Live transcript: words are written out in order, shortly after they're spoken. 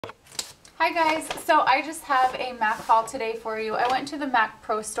Hi guys, so I just have a MAC haul today for you. I went to the MAC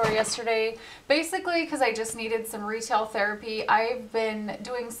Pro store yesterday, basically because I just needed some retail therapy. I've been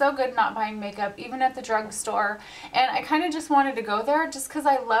doing so good not buying makeup, even at the drugstore, and I kind of just wanted to go there just because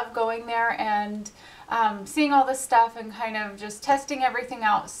I love going there and seeing all this stuff and kind of just testing everything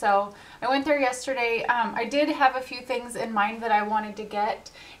out. So I went there yesterday. I did have a few things in mind that I wanted to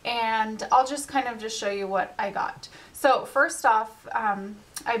get, and I'll just kind of just show you what I got. So first off,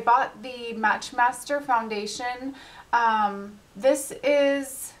 I bought the MatchMaster Foundation. This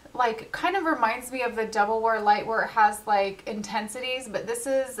is like, kind of reminds me of the Double Wear Light where it has like intensities, but this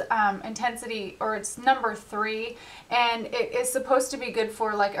is intensity, or it's number 3, and it is supposed to be good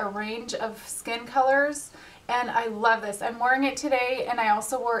for like a range of skin colors. And I love this. I'm wearing it today, and I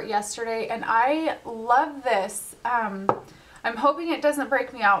also wore it yesterday, and I love this. I'm hoping it doesn't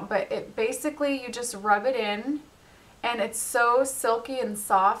break me out, but it basically, you just rub it in, and it's so silky and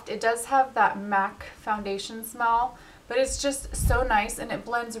soft. It does have that MAC foundation smell, but it's just so nice, and it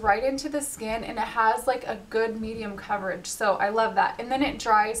blends right into the skin, and it has like a good medium coverage, so I love that. And then it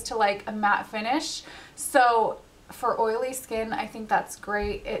dries to like a matte finish, so for oily skin I think that's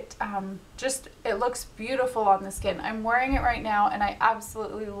great. It it looks beautiful on the skin. I'm wearing it right now and I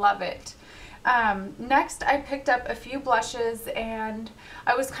absolutely love it. Next, I picked up a few blushes, and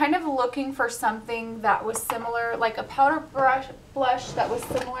I was kind of looking for something that was similar, like a powder blush that was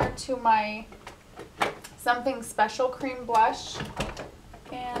similar to my Something Special cream blush,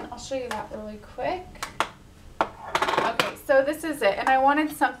 and I'll show you that really quick. Okay, so this is it, and I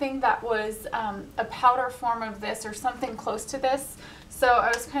wanted something that was a powder form of this, or something close to this. So I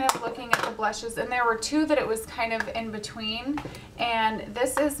was kind of looking at the blushes, and there were two that it was kind of in between, and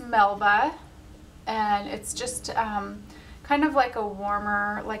this is Melba, and it's just kind of like a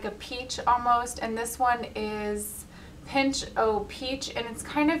warmer, like a peach almost, and this one is Pinch O Peach, and it's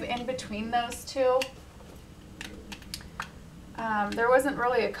kind of in between those two. There wasn't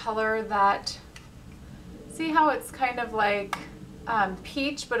really a color that, see how it's kind of like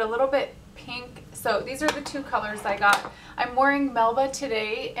peach but a little bit pink. So these are the two colors I got. I'm wearing Melba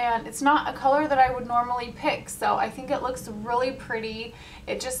today, and it's not a color that I would normally pick, so I think it looks really pretty.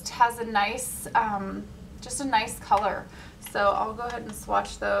 It just has a nice, just a nice color. So I'll go ahead and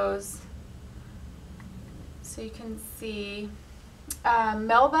swatch those so you can see.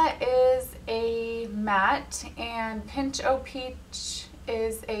 Melba is a matte, and Pinch O Peach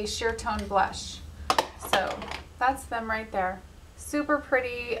is a sheer tone blush. So that's them right there. Super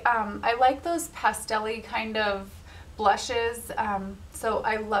pretty. I like those pastel-y kind of blushes, so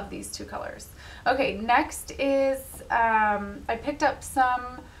I love these two colors. Okay, next is I picked up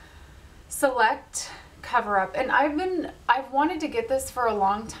some Select Cover Up, and I've wanted to get this for a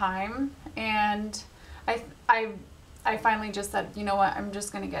long time, and I finally just said, you know what, I'm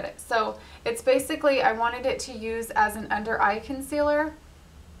just gonna get it. So it's basically, I wanted it to use as an under eye concealer,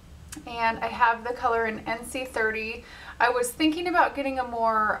 and I have the color in NC30. I was thinking about getting a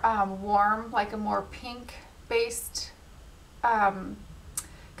more warm, like a more pink based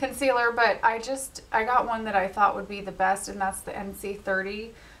concealer, but I got one that I thought would be the best, and that's the NC30.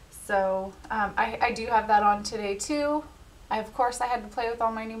 So I do have that on today too. Of course, I had to play with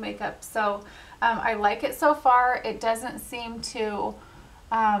all my new makeup, so I like it so far. It doesn't seem to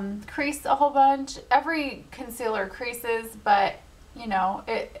crease a whole bunch. Every concealer creases, but you know,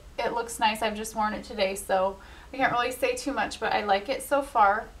 it looks nice. I've just worn it today, so I can't really say too much, but I like it so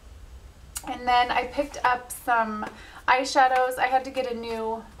far. And then I picked up some eyeshadows. I had to get a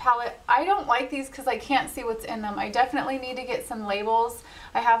new palette. I don't like these because I can't see what's in them. I definitely need to get some labels.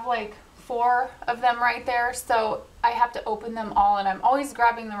 I have like 4 of them right there, so I have to open them all, and I'm always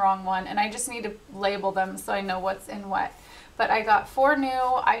grabbing the wrong one, and I just need to label them so I know what's in what. But I got 4 new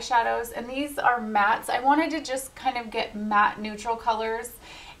eyeshadows, and these are mattes. I wanted to just kind of get matte neutral colors,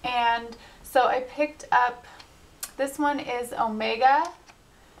 and so I picked up, this one is Omega.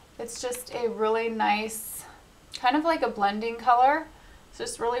 It's just a really nice, kind of like a blending color. It's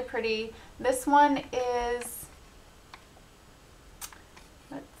just really pretty. This one is,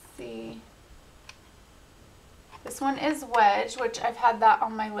 let's see, this one is Wedge, which I've had that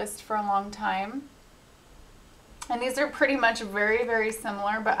on my list for a long time. And these are pretty much very, very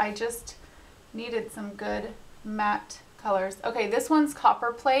similar, but I just needed some good matte colors. Okay, this one's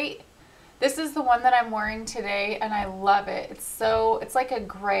Copperplate. This is the one that I'm wearing today, and I love it. It's like a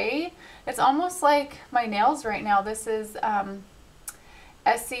gray. It's almost like my nails right now. This is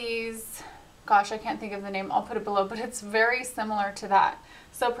Essie's, gosh, I can't think of the name. I'll put it below, but it's very similar to that.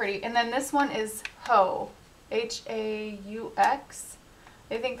 So pretty. And then this one is Haux, H-A-U-X.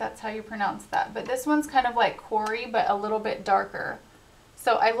 I think that's how you pronounce that. But this one's kind of like quarry, but a little bit darker.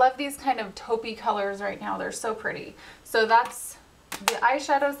 So I love these kind of taupey colors right now. They're so pretty. So that's the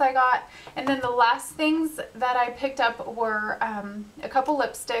eyeshadows I got. And then the last things that I picked up were a couple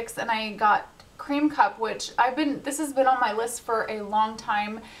lipsticks, and I got Creme Cup, which this has been on my list for a long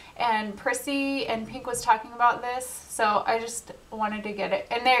time, and Prissy and Pink was talking about this, so I just wanted to get it.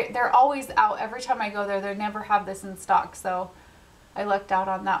 And they're always out. Every time I go there, they never have this in stock, so I lucked out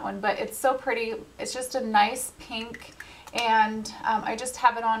on that one. But it's so pretty. It's just a nice pink, and I just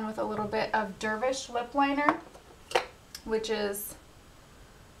have it on with a little bit of Dervish lip liner, which is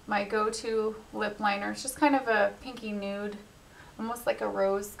my go-to lip liner. It's just kind of a pinky nude, almost like a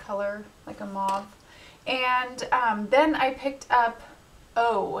rose color, like a mauve. And then I picked up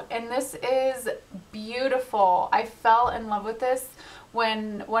Oh, and this is beautiful. I fell in love with this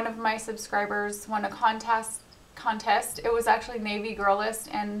when one of my subscribers won a contest. It was actually Navy Girl List,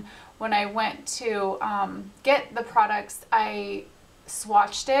 and when I went to get the products, I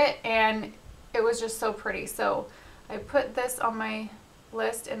swatched it and it was just so pretty. So I put this on my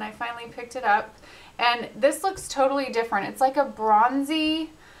list and I finally picked it up, and this looks totally different. It's like a bronzy,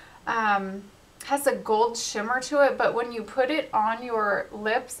 has a gold shimmer to it, but when you put it on your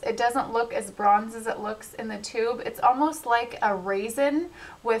lips, it doesn't look as bronze as it looks in the tube. It's almost like a raisin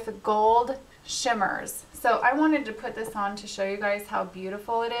with gold shimmers. So I wanted to put this on to show you guys how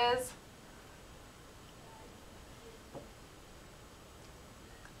beautiful it is.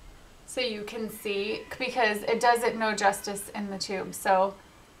 So you can see, because it does it no justice in the tube. So,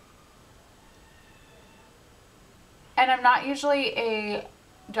 and I'm not usually a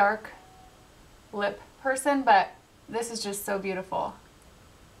dark lip person, but this is just so beautiful.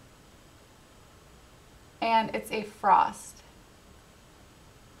 And it's a frost.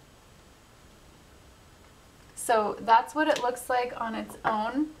 So that's what it looks like on its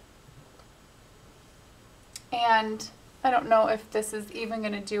own. And I don't know if this is even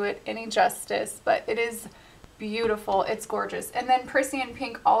going to do it any justice, but it is beautiful. It's gorgeous. And then Prissy and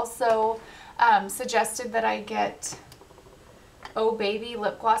Pink also suggested that I get Oh Baby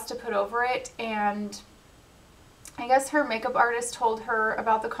lip gloss to put over it, and I guess her makeup artist told her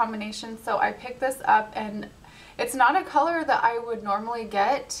about the combination, so I picked this up, and it's not a color that I would normally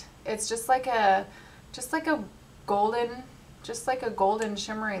get. It's just like a golden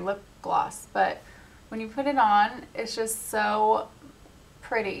shimmery lip gloss, but when you put it on, it's just so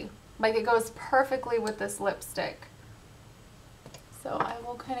pretty. Like, it goes perfectly with this lipstick. So I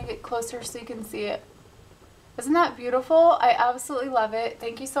will kind of get closer so you can see it. Isn't that beautiful? I absolutely love it.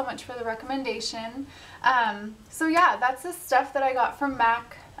 Thank you so much for the recommendation. So yeah, that's the stuff that I got from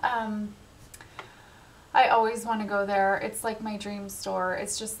MAC. I always want to go there. It's like my dream store.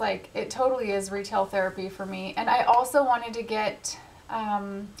 It's just like, it totally is retail therapy for me. And I also wanted to get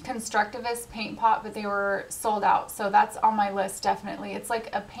Constructivist paint pot, but they were sold out. So that's on my list, definitely. It's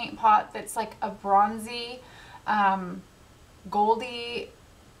like a paint pot that's like a bronzy, goldy,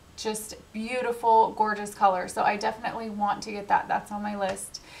 just beautiful, gorgeous color. So I definitely want to get that. That's on my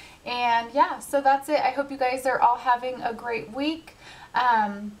list. And yeah, so that's it. I hope you guys are all having a great week.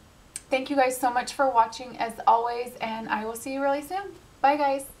 Thank you guys so much for watching as always, and I will see you really soon. Bye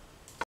guys.